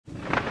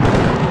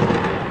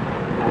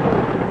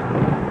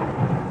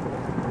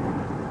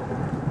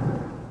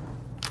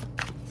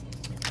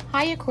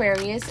Hi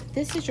Aquarius,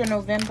 this is your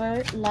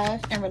November love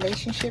and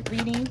relationship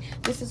reading.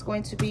 This is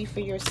going to be for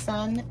your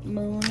sun,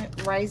 moon,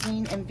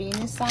 rising, and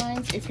Venus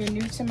signs. If you're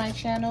new to my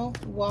channel,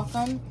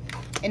 welcome.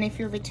 And if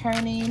you're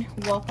returning,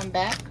 welcome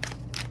back.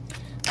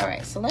 All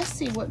right, so let's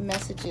see what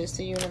messages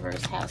the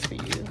universe has for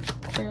you,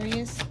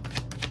 Aquarius.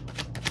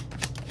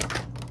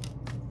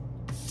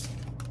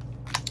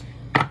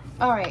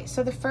 All right,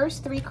 so the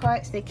first three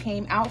cards that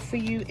came out for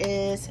you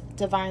is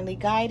Divinely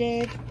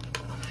Guided.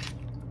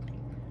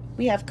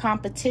 We have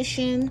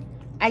Competition.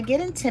 I get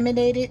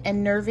intimidated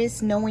and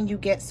nervous knowing you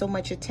get so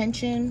much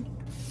attention.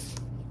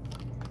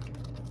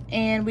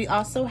 And we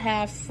also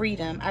have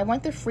Freedom. I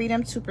want the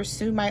freedom to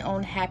pursue my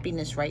own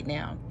happiness right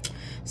now.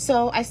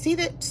 So I see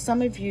that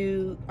some of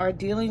you are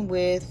dealing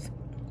with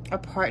a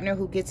partner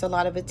who gets a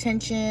lot of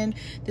attention.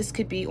 This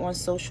could be on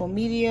social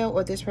media,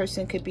 or this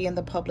person could be in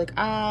the public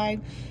eye.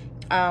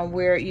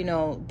 Where, you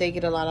know, they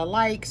get a lot of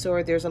likes,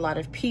 or there's a lot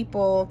of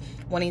people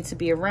wanting to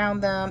be around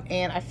them.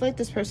 And I feel like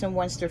this person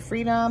wants their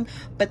freedom,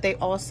 but they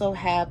also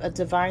have a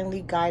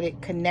divinely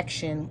guided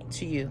connection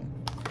to you.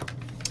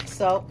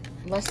 So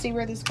let's see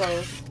where this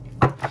goes.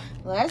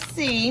 Let's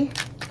see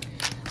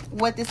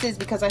what this is,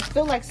 because I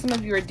feel like some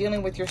of you are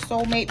dealing with your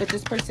soulmate, but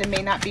this person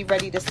may not be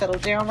ready to settle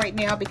down right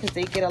now because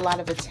they get a lot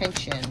of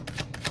attention.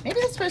 Maybe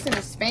this person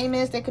is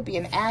famous. They could be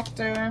an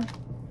actor.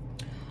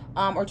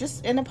 Or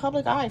just in the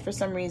public eye for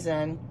some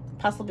reason,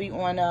 possibly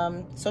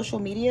on social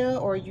media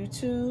or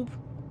YouTube,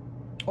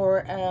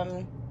 or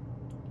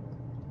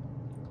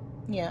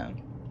yeah,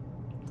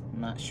 I'm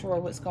not sure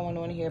what's going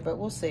on here, but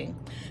we'll see.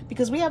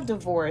 Because we have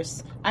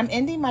divorce. I'm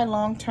ending my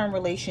long-term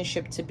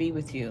relationship to be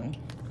with you.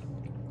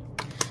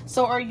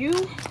 So are you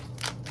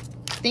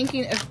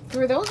thinking,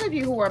 for those of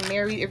you who are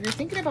married, if you're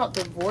thinking about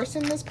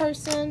divorcing this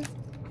person,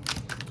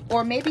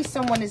 or maybe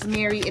someone is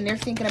married and they're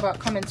thinking about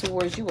coming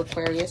towards you,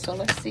 Aquarius. So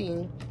let's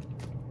see.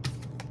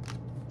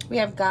 We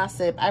have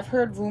Gossip. I've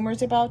heard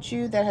rumors about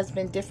you that has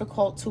been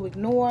difficult to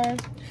ignore.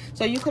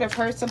 So you could have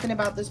heard something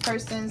about this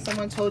person.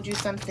 Someone told you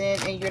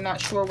something and you're not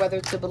sure whether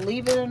to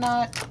believe it or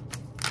not.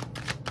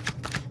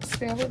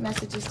 Spirit, what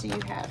messages do you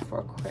have for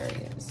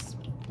Aquarius?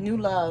 New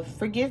love.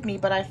 Forgive me,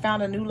 but I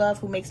found a new love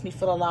who makes me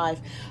feel alive.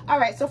 All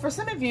right, so for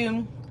some of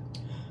you,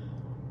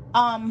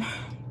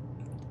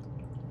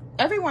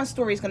 everyone's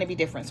story is going to be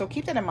different. So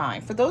keep that in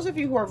mind. For those of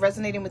you who are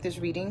resonating with this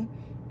reading,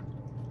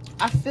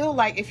 I feel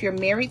like if you're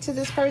married to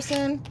this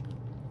person,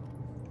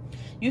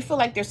 you feel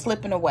like they're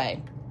slipping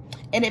away.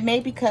 And it may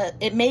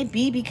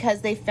be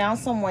because they found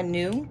someone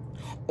new,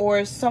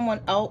 or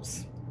someone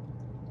else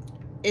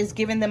is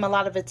giving them a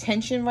lot of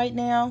attention right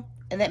now,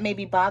 and that may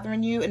be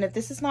bothering you. And if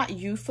this is not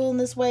you feeling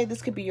this way,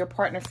 this could be your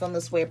partner feeling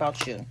this way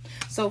about you.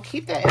 So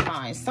keep that in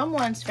mind.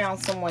 Someone's found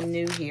someone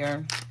new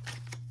here,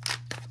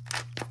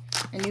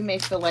 and you may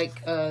feel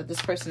like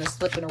this person is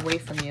slipping away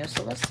from you.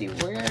 So let's see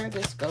where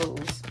this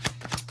goes.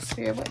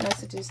 Spirit, what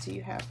messages do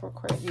you have for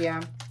Aquarius?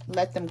 Yeah,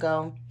 let them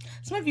go.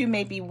 Some of you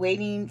may be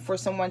waiting for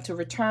someone to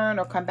return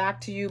or come back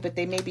to you, but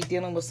they may be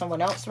dealing with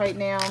someone else right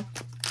now.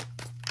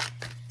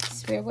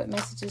 Spirit, what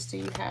messages do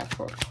you have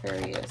for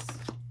Aquarius?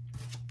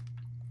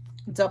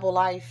 Double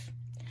life.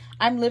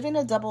 I'm living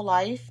a double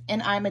life,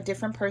 and I'm a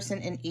different person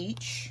in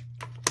each.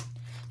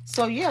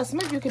 So yeah,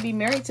 some of you could be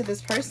married to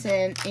this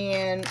person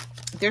and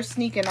they're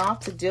sneaking off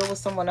to deal with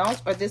someone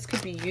else, or this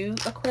could be you,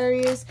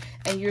 Aquarius,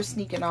 and you're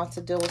sneaking off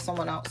to deal with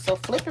someone else. So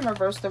flip and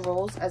reverse the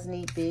roles as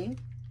need be.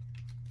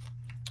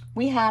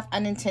 We have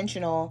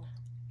Unintentional.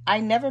 I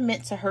never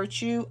meant to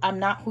hurt you. I'm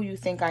not who you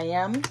think I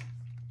am.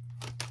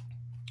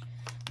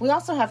 We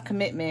also have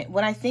Commitment.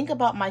 When I think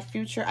about my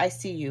future, I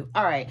see you.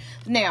 All right.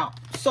 Now,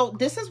 so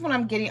this is what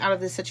I'm getting out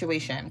of this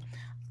situation.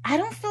 I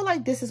don't feel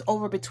like this is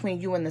over between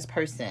you and this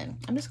person.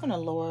 I'm just going to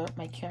lower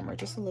my camera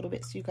just a little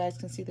bit so you guys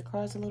can see the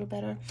cards a little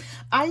better.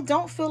 I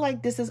don't feel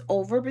like this is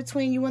over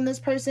between you and this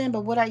person,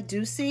 but what I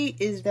do see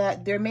is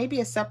that there may be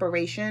a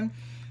separation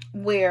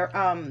where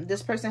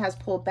this person has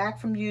pulled back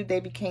from you. They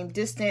became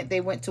distant.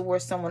 They went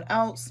towards someone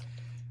else.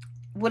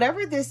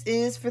 Whatever this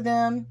is for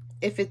them,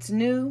 if it's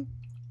new,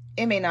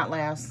 it may not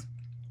last.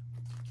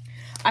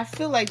 I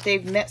feel like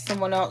they've met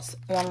someone else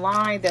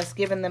online that's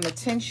given them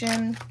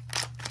attention.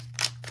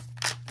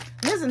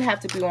 It doesn't have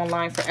to be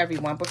online for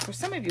everyone, but for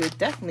some of you, it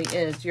definitely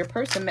is. Your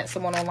person met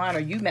someone online, or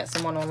you met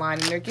someone online,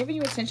 and they're giving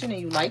you attention and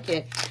you like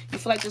it. You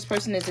feel like this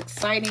person is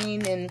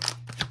exciting and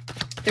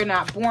they're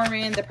not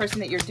boring. The person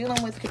that you're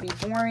dealing with could be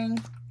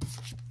boring.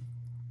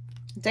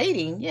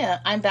 Dating. Yeah,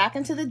 I'm back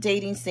into the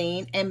dating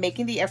scene and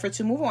making the effort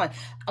to move on.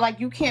 Like,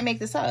 you can't make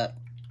this up.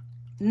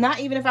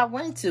 Not even if I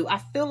wanted to. I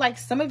feel like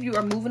some of you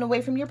are moving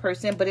away from your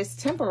person, but it's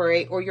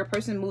temporary, or your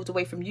person moved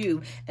away from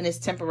you and it's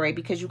temporary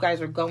because you guys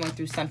are going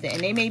through something.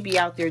 And they may be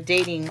out there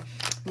dating,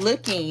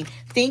 looking,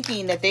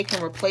 thinking that they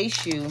can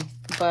replace you.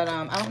 But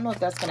I don't know if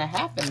that's going to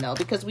happen, though,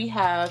 because we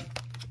have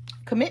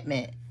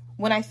Commitment.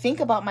 When I think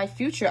about my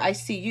future, I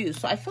see you.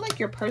 So I feel like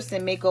your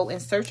person may go in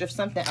search of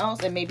something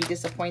else and may be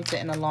disappointed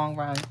in the long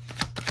run.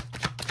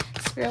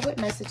 Spirit, what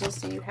messages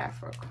do you have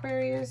for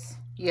Aquarius?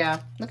 Yeah,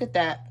 look at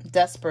that.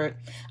 Desperate.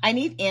 I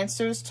need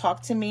answers.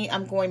 Talk to me.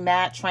 I'm going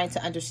mad trying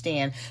to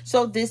understand.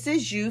 So this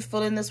is you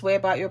feeling this way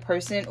about your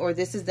person, or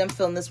this is them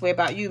feeling this way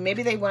about you.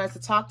 Maybe they wanted to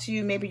talk to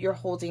you. Maybe you're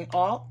holding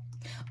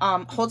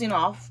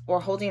off or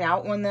holding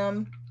out on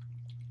them,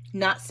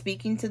 not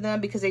speaking to them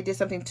because they did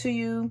something to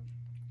you.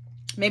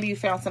 Maybe you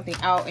found something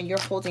out and you're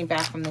holding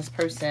back from this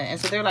person. And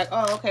so they're like,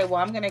 oh, okay, well,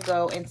 I'm going to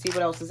go and see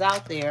what else is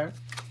out there.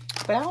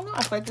 But I don't know.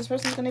 I feel like this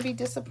person's going to be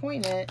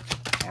disappointed.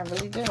 I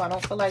really do. I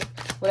don't feel like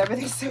whatever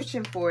they're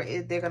searching for,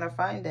 they're going to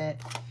find it.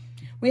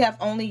 We have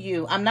only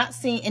you. I'm not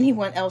seeing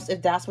anyone else,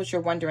 if that's what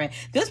you're wondering.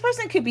 This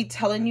person could be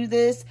telling you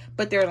this,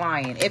 but they're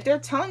lying. If they're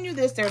telling you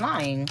this, they're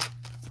lying.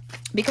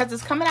 Because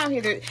it's coming out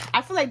here.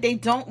 I feel like they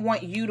don't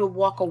want you to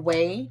walk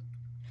away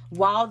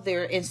while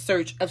they're in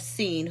search of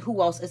seeing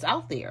who else is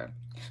out there.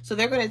 So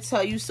they're going to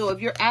tell you. So if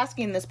you're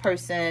asking this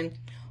person,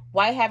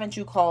 why haven't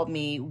you called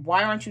me?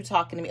 Why aren't you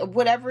talking to me?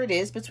 Whatever it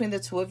is between the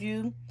two of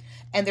you.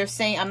 And they're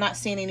saying, I'm not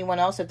seeing anyone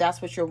else, if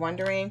that's what you're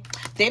wondering.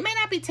 They may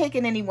not be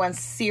taking anyone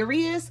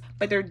serious,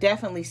 but they're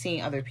definitely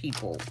seeing other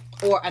people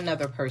or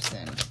another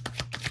person.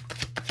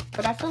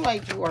 But I feel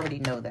like you already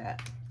know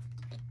that.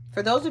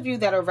 For those of you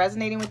that are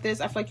resonating with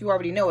this, I feel like you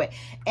already know it.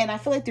 And I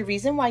feel like the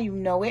reason why you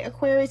know it,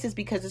 Aquarius, is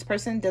because this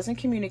person doesn't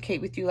communicate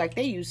with you like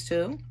they used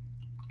to.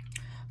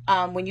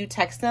 When you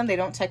text them, they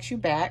don't text you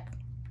back.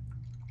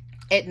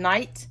 At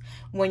night,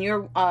 when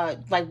you're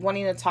like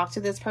wanting to talk to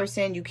this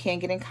person, you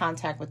can't get in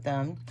contact with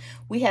them.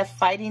 We have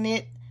fighting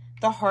it.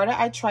 The harder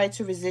I try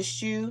to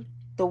resist you,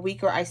 the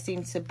weaker I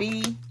seem to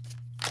be.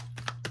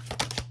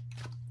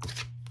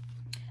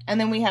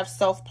 And then we have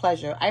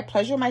self-pleasure. I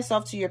pleasure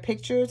myself to your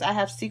pictures I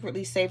have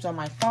secretly saved on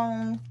my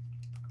phone.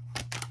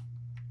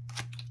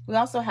 We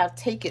also have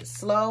take it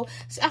slow.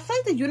 So I feel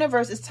like the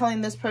universe is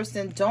telling this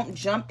person, don't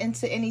jump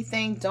into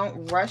anything.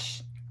 Don't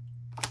rush.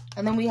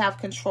 And then we have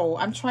control.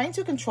 I'm trying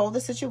to control the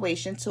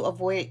situation to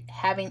avoid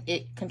having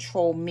it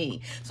control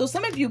me. So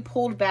some of you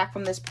pulled back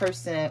from this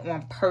person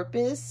on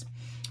purpose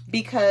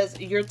because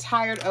you're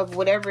tired of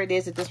whatever it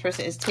is that this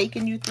person is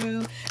taking you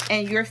through.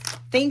 And you're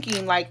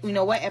thinking like, you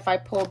know what, if I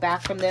pull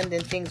back from them,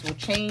 then things will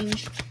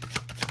change.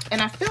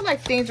 And I feel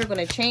like things are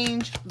going to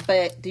change,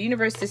 but the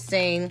universe is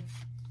saying,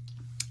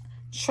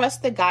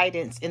 trust the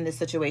guidance in this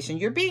situation.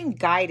 You're being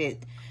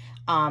guided.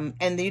 And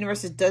the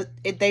universe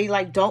they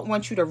like don't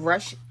want you to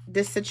rush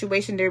this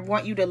situation. They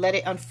want you to let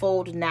it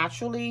unfold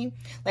naturally.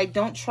 Like,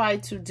 don't try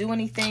to do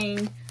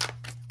anything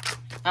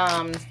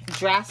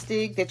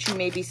drastic that you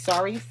may be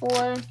sorry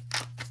for.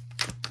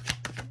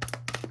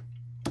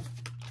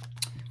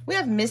 We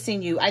have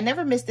missing you. I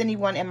never missed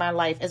anyone in my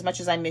life as much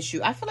as I miss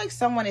you. I feel like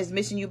someone is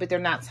missing you, but they're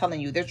not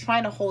telling you. They're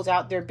trying to hold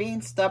out. They're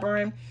being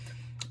stubborn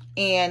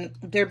and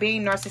they're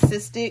being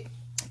narcissistic,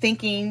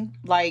 thinking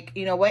like,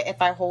 you know what,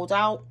 if I hold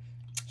out,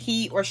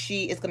 he or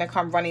she is going to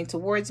come running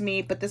towards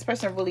me. But this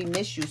person really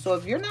miss you. So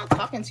if you're not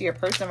talking to your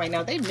person right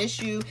now, they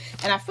miss you.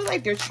 And I feel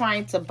like they're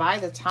trying to buy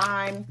the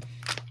time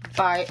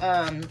by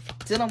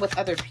dealing with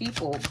other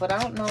people. But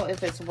I don't know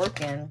if it's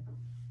working.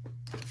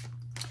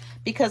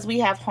 Because we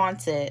have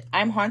haunted.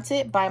 I'm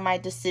haunted by my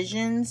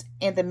decisions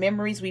and the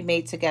memories we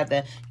made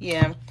together.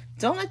 Yeah.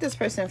 Don't let this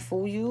person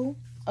fool you,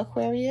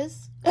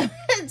 Aquarius.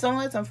 Don't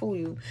let them fool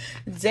you.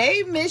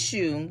 They miss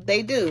you.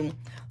 They do.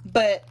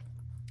 But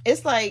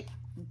it's like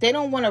they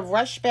don't want to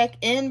rush back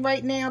in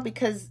right now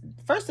because,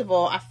 first of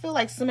all, I feel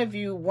like some of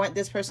you want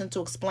this person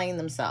to explain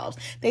themselves.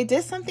 They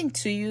did something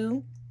to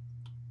you,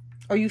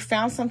 or you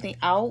found something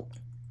out,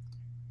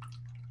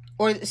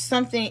 or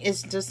something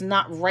is just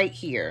not right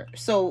here.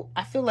 So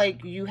I feel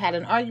like you had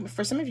an argument.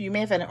 For some of you, you may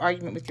have had an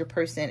argument with your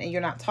person and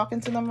you're not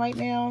talking to them right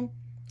now.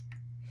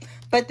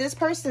 But this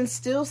person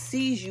still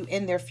sees you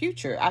in their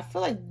future. I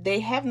feel like they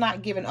have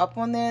not given up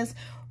on this.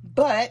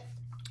 But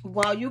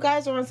while you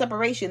guys are in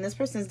separation, this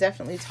person is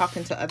definitely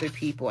talking to other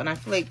people. And I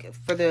feel like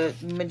for the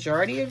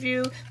majority of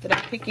you that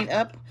I'm picking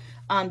up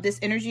this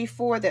energy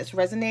for that's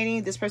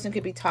resonating, this person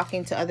could be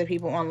talking to other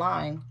people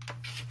online.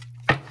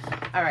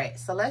 All right,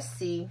 so let's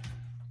see.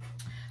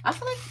 I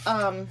feel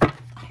like,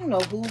 I don't know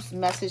whose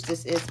message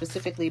this is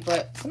specifically,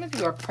 but some of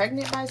you are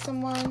pregnant by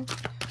someone,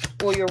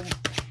 or you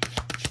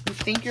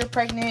think you're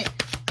pregnant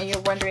and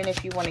you're wondering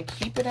if you want to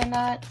keep it or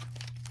not.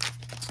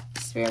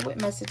 Spirit,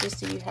 what messages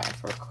do you have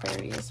for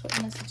Aquarius?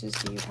 What messages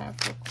do you have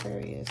for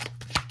Aquarius?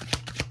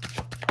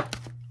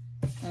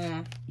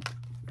 Look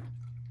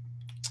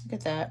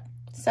at that.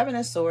 7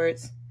 of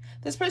Swords.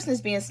 This person is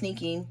being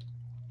sneaky.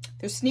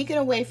 They're sneaking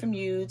away from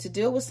you to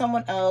deal with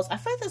someone else. I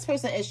feel like this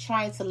person is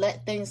trying to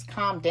let things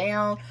calm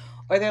down.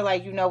 Or they're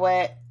like, you know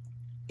what?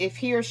 If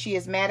he or she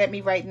is mad at me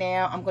right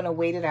now, I'm going to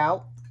wait it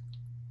out.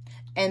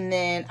 And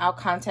then I'll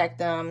contact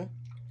them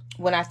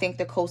when I think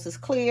the coast is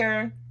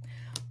clear.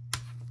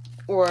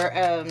 Or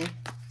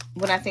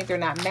when I think they're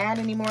not mad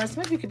anymore.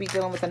 Some of you could be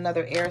dealing with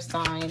another air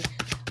sign.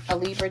 A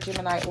Libra,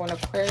 Gemini, or an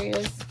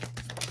Aquarius.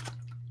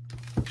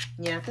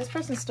 Yeah, if this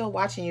person's still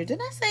watching you,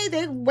 didn't I say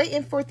they're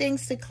waiting for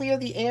things to clear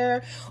the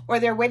air, or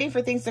they're waiting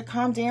for things to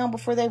calm down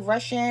before they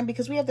rush in?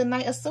 Because we have the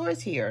Knight of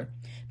Swords here.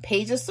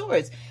 Page of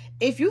Swords.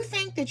 If you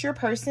think that your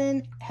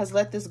person has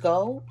let this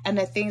go and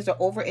that things are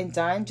over and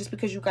done just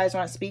because you guys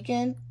aren't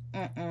speaking,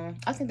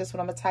 I think that's what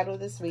I'm going to title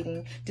this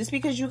reading. Just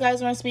because you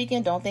guys aren't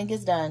speaking, don't think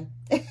it's done.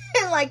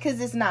 Like,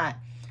 because it's not.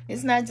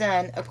 It's not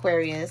done,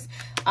 Aquarius.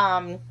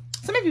 Some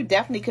of you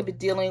definitely could be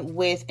dealing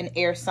with an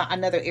air sign,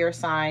 another air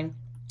sign,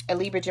 a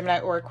Libra, Gemini,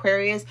 or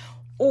Aquarius.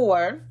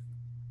 Or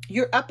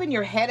you're up in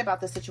your head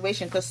about the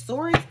situation, because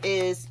Swords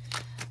is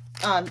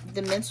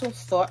the mental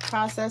thought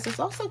process.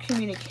 It's also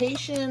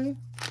communication.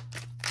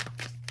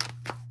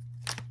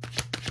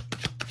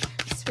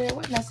 Spirit,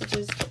 what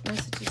messages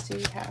do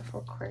you have for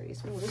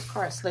Aquarius? Oh, this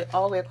card slid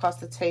all the way across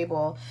the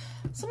table.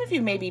 Some of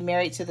you may be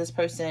married to this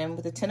person.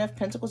 With the Ten of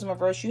Pentacles in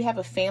reverse, you have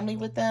a family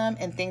with them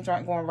and things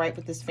aren't going right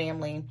with this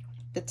family.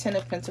 The Ten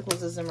of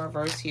Pentacles is in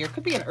reverse here.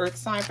 Could be an earth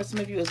sign for some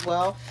of you as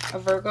well. A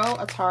Virgo,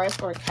 a Taurus,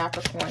 or a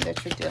Capricorn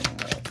that you're dealing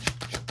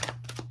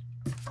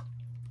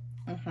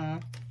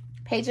with.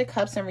 Page of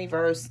Cups in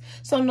reverse.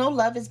 So no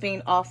love is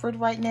being offered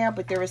right now,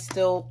 but there is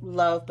still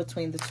love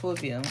between the two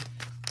of you.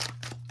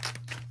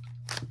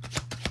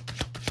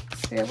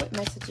 What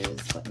messages?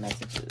 What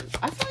messages?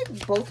 I feel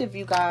like both of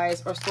you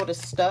guys are sort of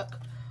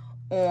stuck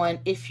on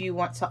if you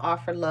want to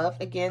offer love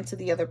again to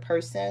the other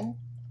person.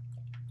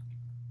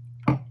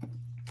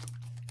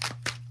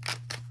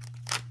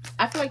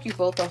 I feel like you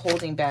both are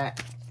holding back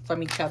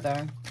from each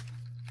other.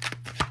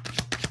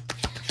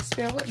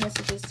 Spirit, what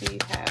messages do you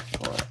have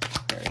for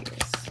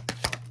Aquarius?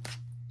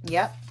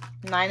 Yep,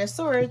 Nine of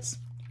Swords.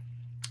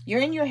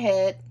 You're in your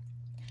head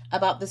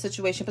about the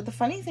situation, but the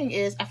funny thing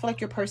is, I feel like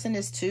your person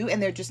is too,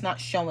 and they're just not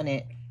showing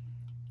it.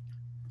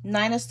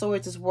 Nine of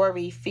Swords is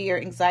worry, fear,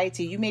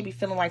 anxiety. You may be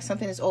feeling like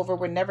something is over.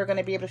 We're never going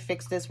to be able to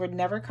fix this. We're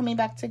never coming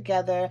back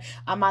together.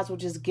 I might as well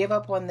just give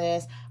up on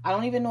this. I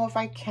don't even know if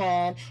I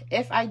can.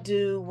 If I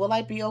do, will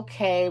I be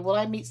okay? Will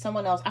I meet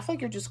someone else? I feel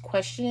like you're just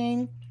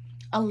questioning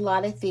a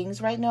lot of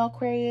things right now,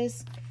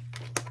 Aquarius.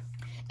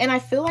 And I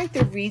feel like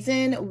the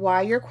reason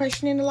why you're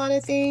questioning a lot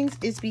of things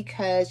is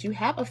because you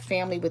have a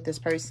family with this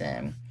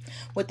person.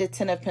 With the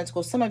Ten of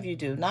Pentacles, some of you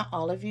do, not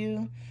all of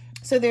you.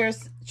 So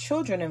there's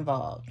children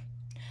involved.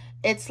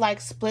 It's like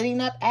splitting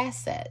up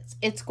assets.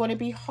 It's going to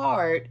be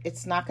hard.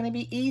 It's not going to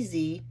be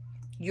easy.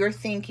 You're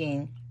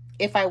thinking,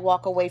 if I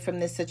walk away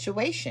from this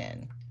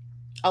situation,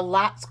 a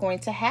lot's going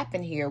to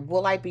happen here.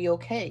 Will I be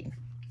okay?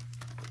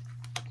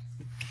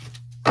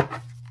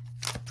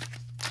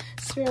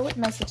 Spirit, what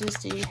messages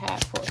do you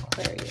have for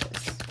Aquarius?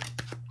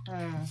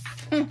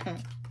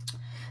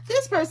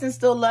 This person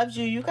still loves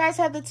you. You guys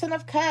have the Ten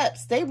of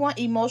Cups. They want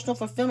emotional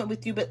fulfillment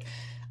with you, but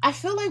I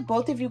feel like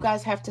both of you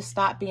guys have to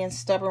stop being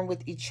stubborn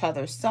with each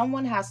other.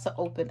 Someone has to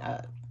open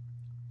up.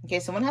 Okay,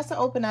 someone has to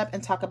open up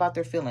and talk about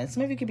their feelings.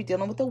 Some of you could be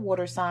dealing with a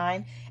water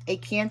sign, a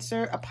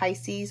Cancer, a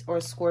Pisces, or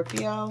a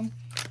Scorpio.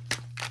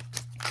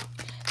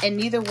 And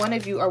neither one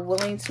of you are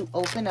willing to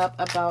open up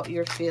about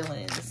your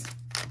feelings.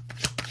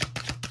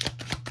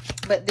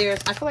 But I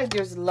feel like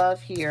there's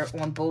love here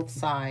on both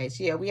sides.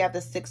 Yeah, we have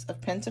the Six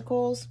of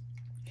Pentacles.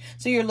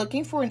 So you're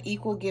looking for an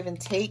equal give and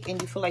take, and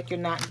you feel like you're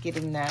not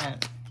getting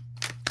that.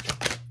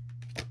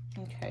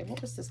 Okay,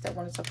 what was this that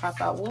wanted to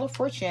pop out? Wheel of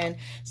Fortune.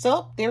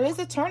 So there is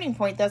a turning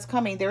point that's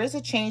coming. There is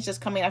a change that's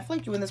coming. I feel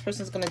like you and this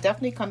person is going to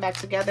definitely come back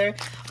together.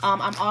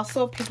 I'm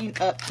also picking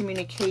up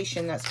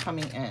communication that's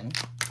coming in.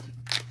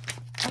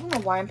 I don't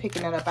know why I'm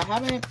picking that up. I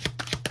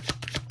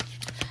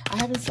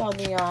haven't saw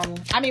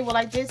the, well,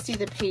 I did see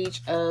the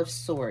Page of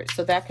Swords.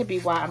 So that could be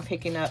why I'm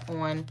picking up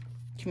on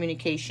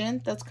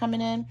communication that's coming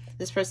in.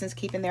 This person's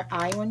keeping their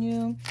eye on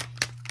you.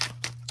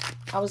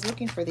 I was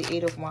looking for the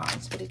Eight of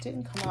Wands, but it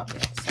didn't come out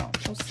yet, so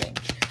we'll see.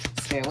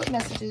 Spirit, what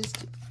messages?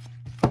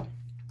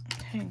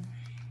 Okay.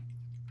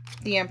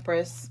 The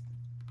Empress.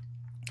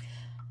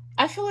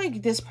 I feel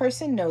like this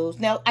person knows.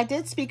 Now, I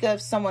did speak of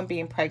someone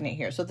being pregnant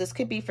here, so this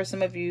could be for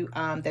some of you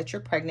that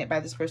you're pregnant by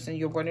this person.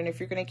 You're wondering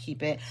if you're going to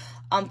keep it.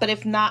 But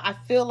if not, I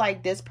feel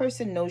like this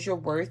person knows your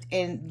worth,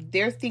 and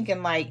they're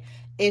thinking like,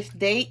 if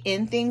they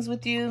end things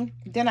with you,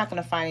 they're not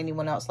going to find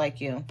anyone else like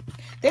you.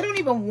 They don't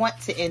even want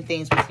to end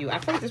things with you. I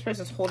feel like this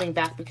person's holding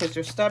back because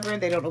they're stubborn.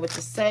 They don't know what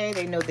to say.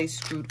 They know they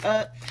screwed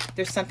up.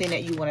 There's something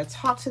that you want to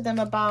talk to them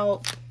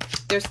about.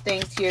 There's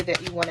things here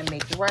that you want to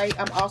make right.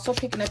 I'm also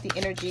picking up the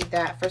energy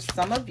that for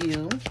some of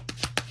you,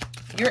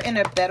 you're in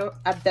a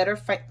better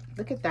fight.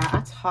 Look at that.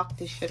 I talked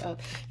this shit up.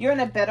 You're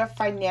in a better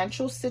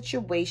financial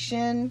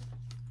situation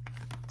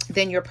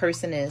than your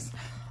person is.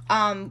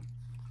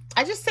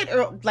 I just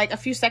said like a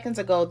few seconds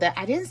ago that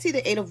I didn't see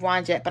the Eight of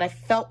Wands yet, but I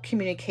felt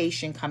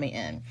communication coming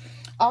in.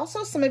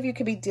 Also, some of you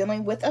could be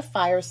dealing with a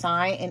fire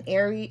sign, an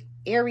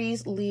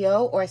Aries,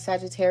 Leo, or a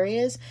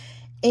Sagittarius,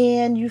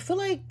 and you feel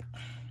like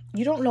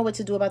you don't know what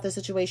to do about the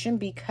situation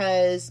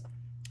because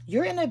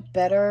you're in a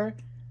better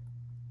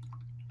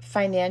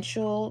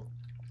financial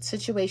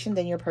situation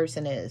than your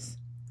person is.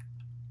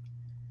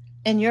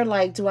 And you're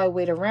like, do I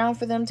wait around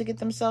for them to get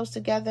themselves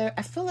together?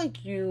 I feel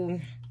like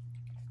you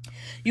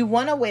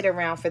want to wait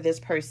around for this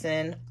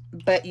person,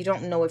 but you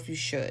don't know if you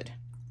should.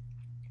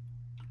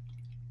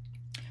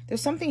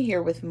 There's something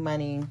here with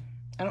money.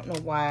 I don't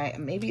know why.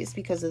 Maybe it's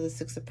because of the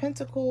Six of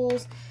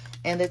Pentacles.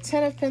 And the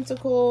 10 of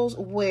Pentacles,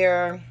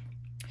 where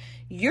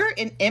you're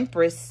in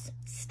Empress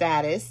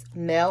status,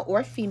 male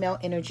or female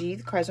energy.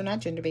 The cards are not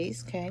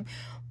gender-based, okay?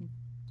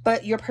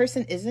 But your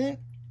person isn't,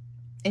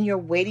 and you're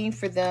waiting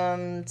for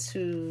them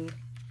to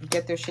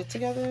get their shit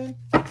together.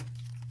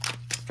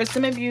 For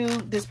some of you,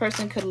 this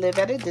person could live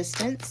at a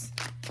distance.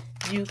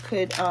 You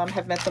could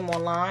have met them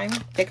online.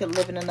 They could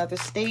live in another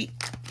state,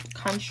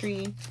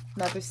 country,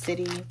 another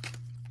city.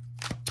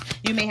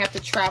 You may have to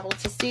travel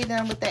to see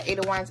them with that 8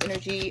 of Wands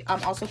energy.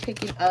 I'm also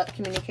picking up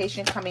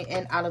communication coming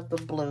in out of the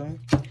blue.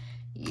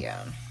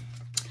 Yeah.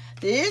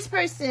 This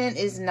person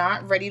is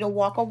not ready to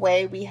walk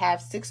away. We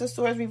have 6 of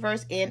Swords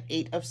reversed and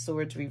 8 of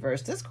Swords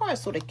reversed. This card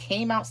sort of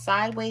came out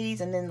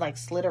sideways and then like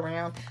slid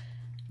around.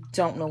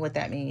 Don't know what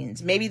that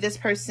means. Maybe this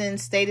person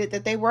stated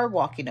that they were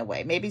walking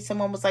away. Maybe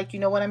someone was like, you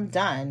know what, I'm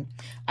done.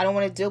 I don't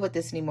want to deal with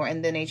this anymore.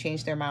 And then they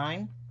changed their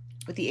mind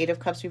with the 8 of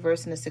Cups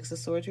reversed and the 6 of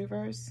Swords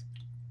reversed.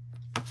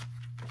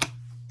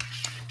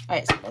 All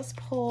right, so let's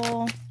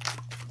pull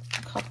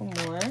a couple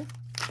more.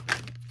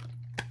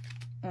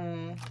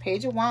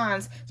 Page of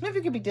Wands. Some of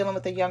you could be dealing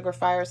with a younger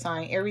fire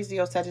sign, Aries,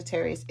 Leo,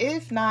 Sagittarius.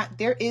 If not,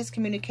 there is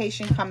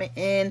communication coming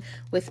in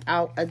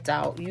without a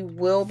doubt. You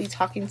will be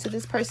talking to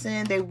this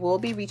person. They will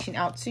be reaching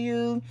out to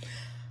you.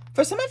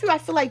 For some of you, I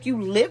feel like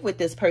you live with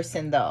this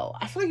person, though.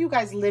 I feel like you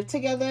guys live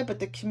together, but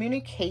the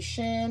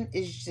communication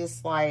is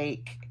just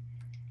like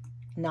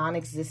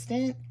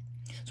non-existent.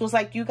 So it's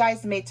like you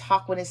guys may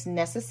talk when it's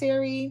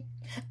necessary,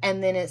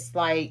 and then it's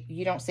like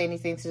you don't say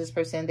anything to this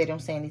person. They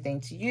don't say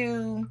anything to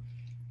you.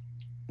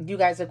 You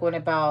guys are going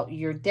about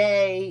your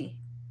day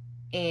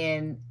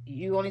and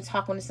you only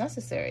talk when it's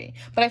necessary.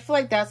 But I feel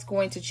like that's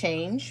going to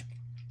change.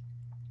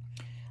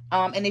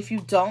 And if you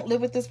don't live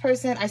with this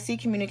person, I see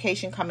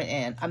communication coming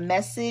in. A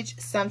message,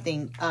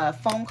 something, a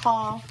phone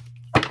call,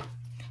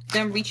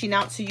 them reaching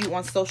out to you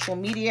on social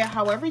media.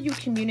 However you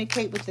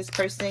communicate with this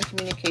person,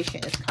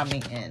 communication is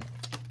coming in.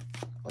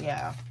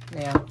 Yeah,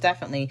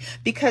 definitely.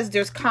 Because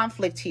there's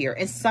conflict here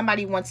and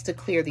somebody wants to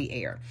clear the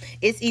air.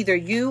 It's either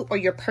you or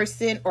your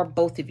person or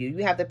both of you.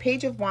 You have the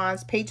Page of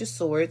Wands, Page of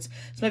Swords.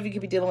 Some of you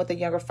could be dealing with a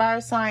younger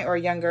fire sign or a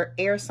younger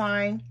air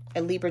sign,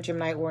 a Libra,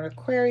 Gemini, or an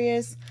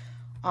Aquarius.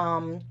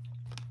 And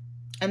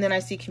then I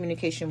see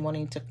communication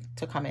wanting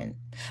to come in.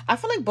 I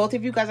feel like both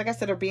of you guys, like I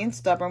said, are being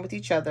stubborn with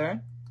each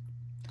other.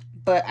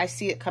 But I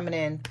see it coming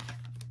in.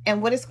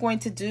 And what it's going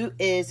to do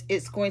is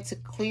it's going to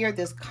clear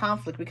this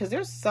conflict because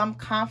there's some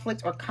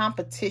conflict or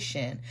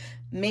competition.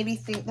 Maybe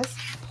let's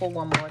pull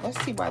one more. Let's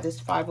see why this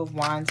 5 of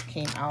Wands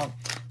came out.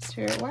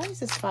 Spirit, why is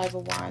this 5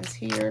 of Wands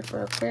here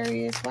for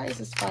Aquarius? Why is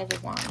this 5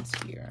 of Wands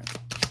here?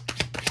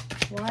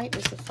 Why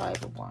is the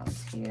 5 of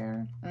Wands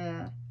here?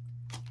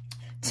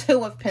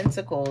 2 of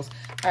Pentacles.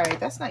 All right,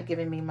 that's not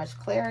giving me much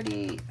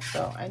clarity,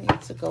 so I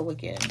need to go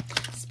again.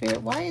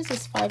 Spirit, why is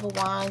this 5 of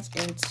Wands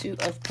and 2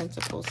 of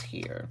Pentacles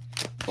here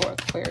for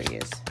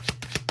Aquarius?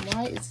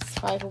 Why is this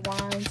 5 of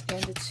Wands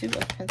and the 2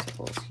 of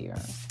Pentacles here?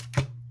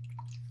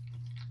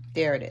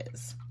 There it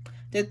is.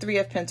 The 3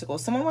 of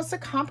Pentacles. Someone wants to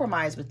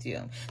compromise with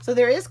you. So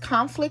there is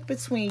conflict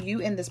between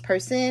you and this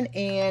person,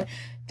 and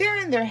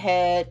they're in their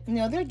head. You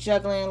know, they're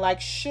juggling like,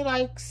 should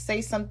I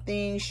say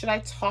something? Should I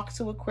talk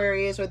to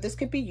Aquarius? Or this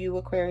could be you,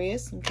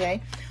 Aquarius,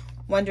 okay?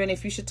 Wondering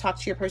if you should talk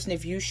to your person,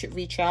 if you should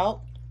reach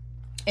out.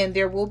 And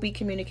there will be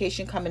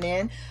communication coming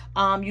in.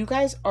 You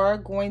guys are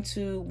going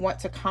to want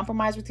to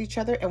compromise with each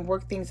other and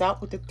work things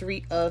out with the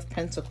 3 of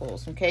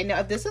Pentacles, okay?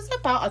 Now, if this is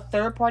about a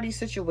third-party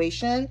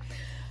situation,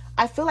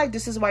 I feel like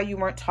this is why you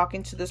weren't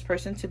talking to this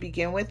person to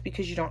begin with,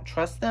 because you don't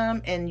trust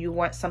them and you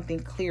want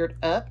something cleared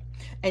up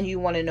and you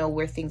want to know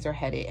where things are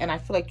headed. And I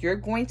feel like you're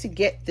going to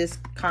get this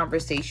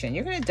conversation.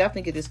 You're going to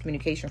definitely get this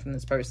communication from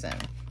this person,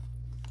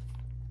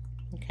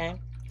 okay?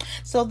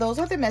 So those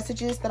are the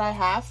messages that I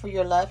have for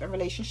your love and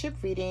relationship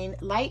reading.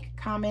 Like,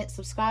 comment,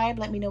 subscribe.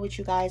 Let me know what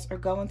you guys are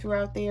going through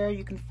out there.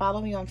 You can follow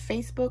me on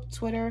Facebook,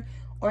 Twitter,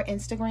 or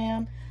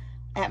Instagram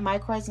at My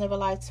Cards Never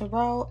Lie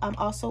Tarot. I'm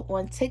also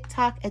on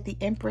TikTok at the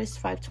Empress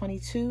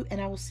 522, and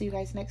I will see you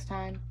guys next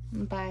time.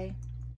 Bye.